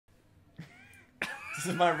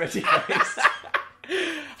This is my ready face.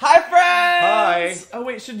 Hi, friends! Hi. Oh,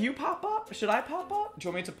 wait, should you pop up? Should I pop up? Do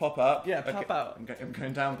you want me to pop up? Yeah, pop out. I'm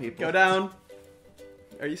going down, people. Go down.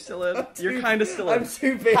 Are you still in? You're kind of still in. I'm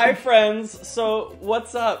too big. Hi, friends. So,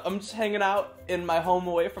 what's up? I'm just hanging out in my home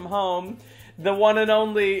away from home. The one and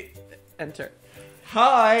only... Enter.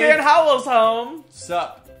 Hi. Dan Howell's home.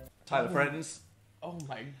 Sup, Tyler friends. Oh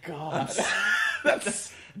my god.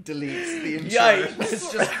 That's deletes the intro. Yikes.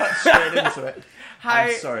 Let's just cut straight into it. Hi.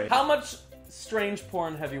 I'm sorry. How much strange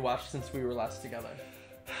porn have you watched since we were last together?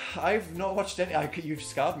 I've not watched any. You've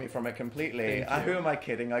scarred me from it completely. Who am I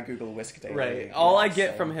kidding? I Google whisk daily. Right. All I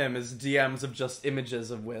get from him is DMs of just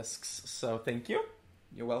images of whisks. So thank you.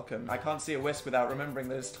 You're welcome. I can't see a whisk without remembering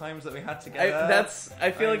those times that we had together.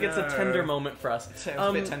 I feel like it's a tender moment for us. It was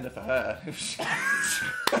a bit tender for her.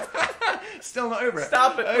 Still not over it.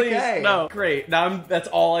 Stop it, please. Okay. No. Great. Now that's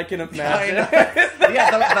all I can imagine.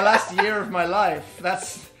 Yeah, the last year of my life.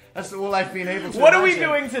 That's all I've been able to What are we imagine.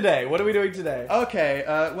 doing today? What are we doing today? Okay,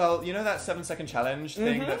 well, you know that 7-second challenge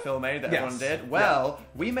thing that Phil made that everyone did? Well,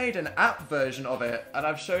 we made an app version of it, and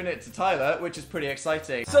I've shown it to Tyler, which is pretty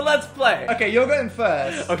exciting. So let's play. Okay, you're going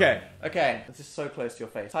first. Okay. Okay, this is so close to your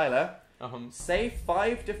face. Tyler, say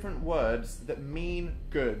 5 different words that mean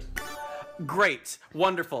good. Great.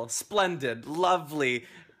 Wonderful. Splendid. Lovely.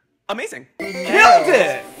 Amazing. Killed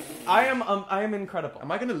it! I am incredible.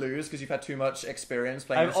 Am I going to lose because you've had too much experience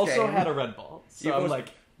playing I've this game? also had a Red Bull, so I'm like...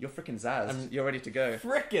 You're freaking zazzed. You're ready to go.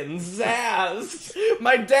 Frickin' zazzed!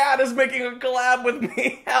 My dad is making a collab with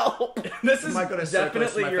me. Help! This is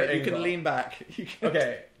definitely your angle. You can lean back.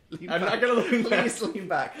 Okay. I'm not gonna lean back. Please lean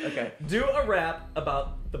back. Okay. Do a rap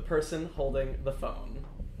about the person holding the phone.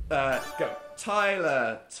 Go.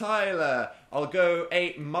 Tyler, I'll go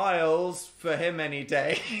 8 miles for him any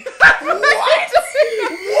day. What?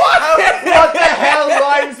 What the hell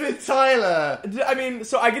rhymes with Tyler? I mean,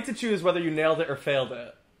 so I get to choose whether you nailed it or failed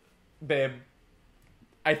it. Babe,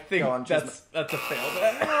 I think that's a failed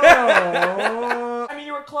it. Oh. I mean,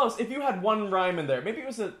 you were close. If you had one rhyme in there, maybe it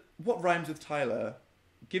was a... What rhymes with Tyler?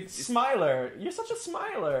 Smiler. You're such a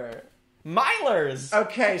smiler. Milers.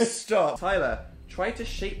 Okay, stop. Tyler, try to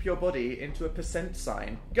shape your body into a %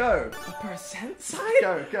 sign. Go. A %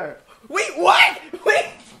 sign? Go. Wait, what? Wait.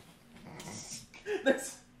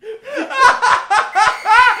 This... those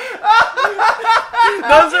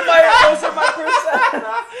are my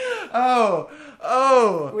 %. Oh.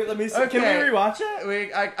 Wait, let me see. Okay. Can we rewatch it?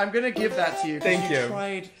 I'm gonna give that to you. Thank you. You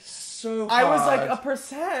tried so hard. I was like a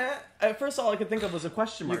 %. At first, all I could think of was a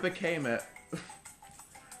question mark. You became it.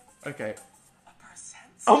 Okay. A %.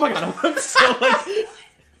 Oh my god, I'm so like...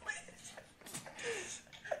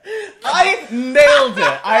 I nailed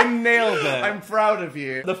it. I'm proud of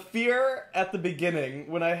you. The fear at the beginning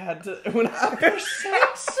when I had to... When I...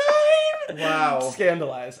 sign? Wow.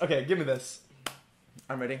 Scandalized. Okay, give me this.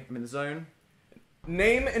 I'm ready. I'm in the zone.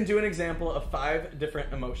 Name and do an example of 5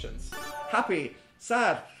 different emotions. Happy,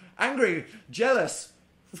 sad, angry, jealous,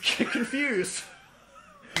 confused.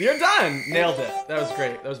 You're done. Nailed it. That was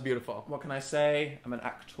great. That was beautiful. What can I say? I'm an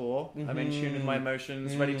actor. I'm in tune with my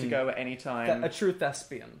emotions, ready to go at any time. A true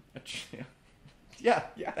thespian. Yeah,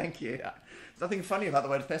 thank you. Yeah. There's nothing funny about the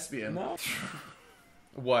word thespian. No.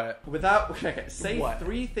 What? Say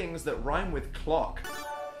 3 things that rhyme with clock.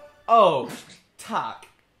 Oh, talk,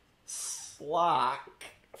 slock,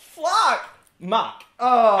 flock, mock.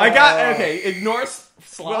 Oh, I got ignore slock.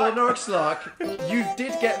 Well, ignore slock. You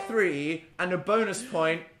did get 3 and a bonus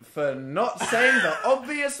point for not saying the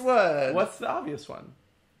obvious word. What's the obvious one?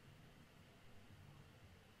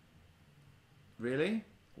 Really?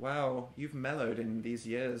 Wow, you've mellowed in these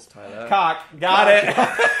years, Tyler. Cock. Got it.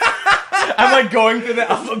 I'm like going through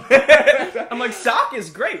the alphabet. I'm like, sock is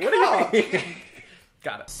great. What do you mean?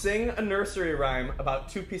 Got it. Sing a nursery rhyme about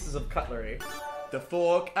 2 pieces of cutlery. The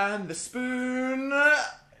fork and the spoon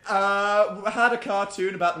had a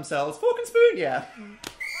cartoon about themselves. Fork and spoon, yeah.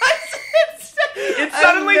 It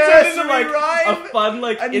suddenly turned into like a fun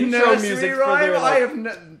intro music for their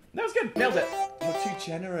That was good. Nailed it. You're too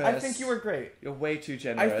generous. I think you were great. You're way too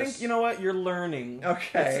generous. I think, you know what? You're learning.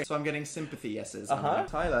 Okay. So I'm getting sympathy yeses.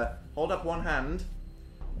 Tyler, hold up one hand.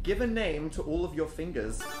 Give a name to all of your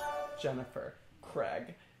fingers. Jennifer,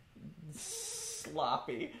 Craig,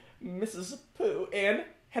 Sloppy, Mrs. Pooh, and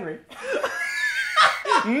Henry.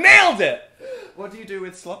 Nailed it! What do you do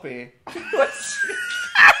with Sloppy?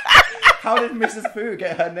 How did Mrs. Pooh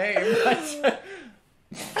get her name?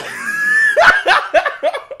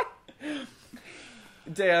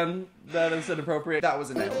 Dan, That is inappropriate. That was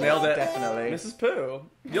a nail. Nailed it. Definitely. Mrs. Pooh.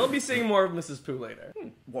 You'll be seeing more of Mrs. Pooh later.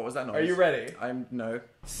 What was that noise? Are you ready? No.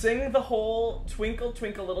 Sing the whole Twinkle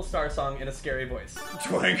Twinkle Little Star song in a scary voice.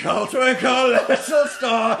 Twinkle, twinkle, little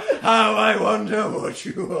star, how I wonder what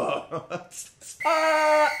you are.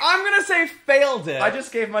 I'm gonna say failed it. I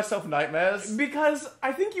just gave myself nightmares. Because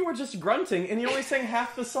I think you were just grunting and you only sang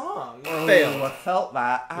half the song. Oh, Failed. I felt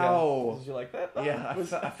that. Ow. Yeah. Did you like that? Oh, Yeah,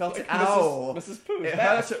 I felt it. like Ow. Mrs. Pooh.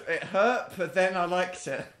 It hurt, but then I liked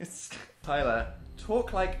it. Tyler,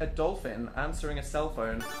 talk like a dolphin answering a cell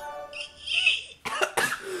phone.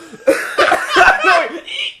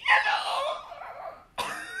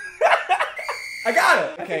 I got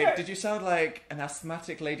it. Okay, did you sound like an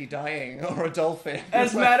asthmatic lady dying or a dolphin?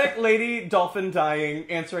 Asthmatic lady dolphin dying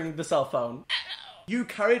answering the cell phone. You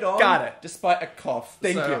carried on. Got it. Despite a cough.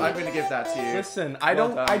 Thank you. I'm going to give that to you. Listen, Well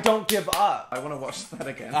done. I don't give up. I want to watch that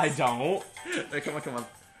again. I don't. No, come on, come on.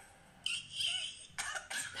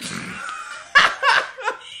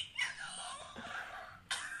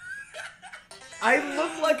 I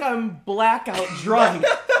look like I'm blackout drunk.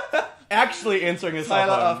 Actually answering his cell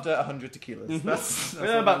Tyler phone. after 100 tequilas. That's what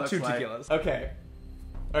about that 2 looks like. tequilas. Okay.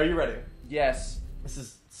 Are you ready? Yes. This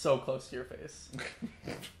is so close to your face.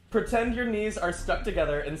 Pretend your knees are stuck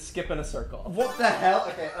together and skip in a circle. What the hell?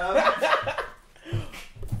 Okay,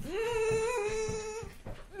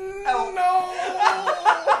 Oh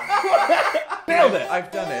no! Nailed it!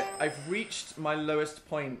 I've done it. I've reached my lowest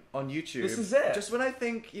point on YouTube. This is it. Just when I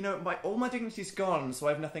think, you know, all my dignity's gone, so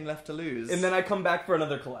I have nothing left to lose. And then I come back for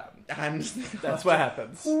another collab. And That's what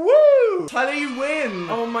happens. Woo! Tyler, you win!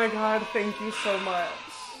 Oh my god, thank you so much.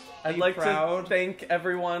 I'd like proud? to thank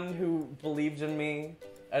everyone who believed in me.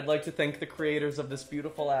 I'd like to thank the creators of this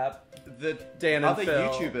beautiful app. The Dan and other Phil.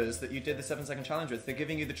 YouTubers that you did the 7-second challenge with, they're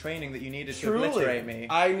giving you the training that you needed Truly, to obliterate me.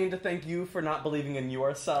 I need to thank you for not believing in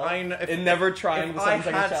yourself If, and never trying if the I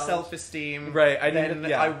 7-second had challenge. self-esteem, Right, then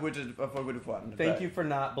yeah. I would have won. Thank you for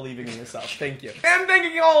not believing in yourself. Thank you. And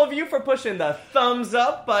thanking all of you for pushing the thumbs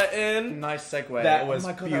up button. Nice segue. That was oh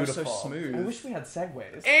my God, beautiful. That was so smooth. I wish we had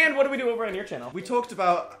segues. And what do we do over on your channel? We talked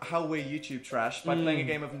about how we're YouTube trash by playing a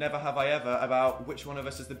game of Never Have I Ever about which one of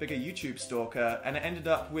us is the bigger YouTube stalker, and it ended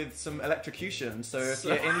up with some electrocution. So if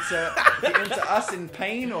you're into us in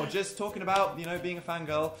pain or just talking about, you know, being a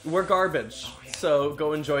fangirl, We're garbage, so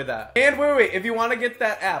go enjoy that. And wait, if you want to get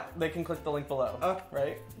that app, they can click the link below,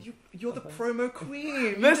 right? you're the promo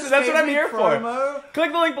queen. Listen, that's what I'm here promo. for.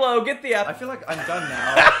 Click the link below, get the app. I feel like I'm done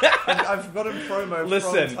now. I've gotten promo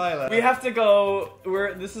from Tyler. We have to go.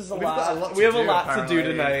 This is We've got a lot to we have do, a lot to do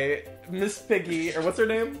apparently. tonight. Miss Piggy, or what's her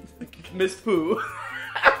name? Miss Pooh.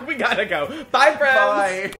 We gotta go. Bye, friends.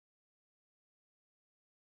 Bye.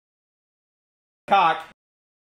 Cock.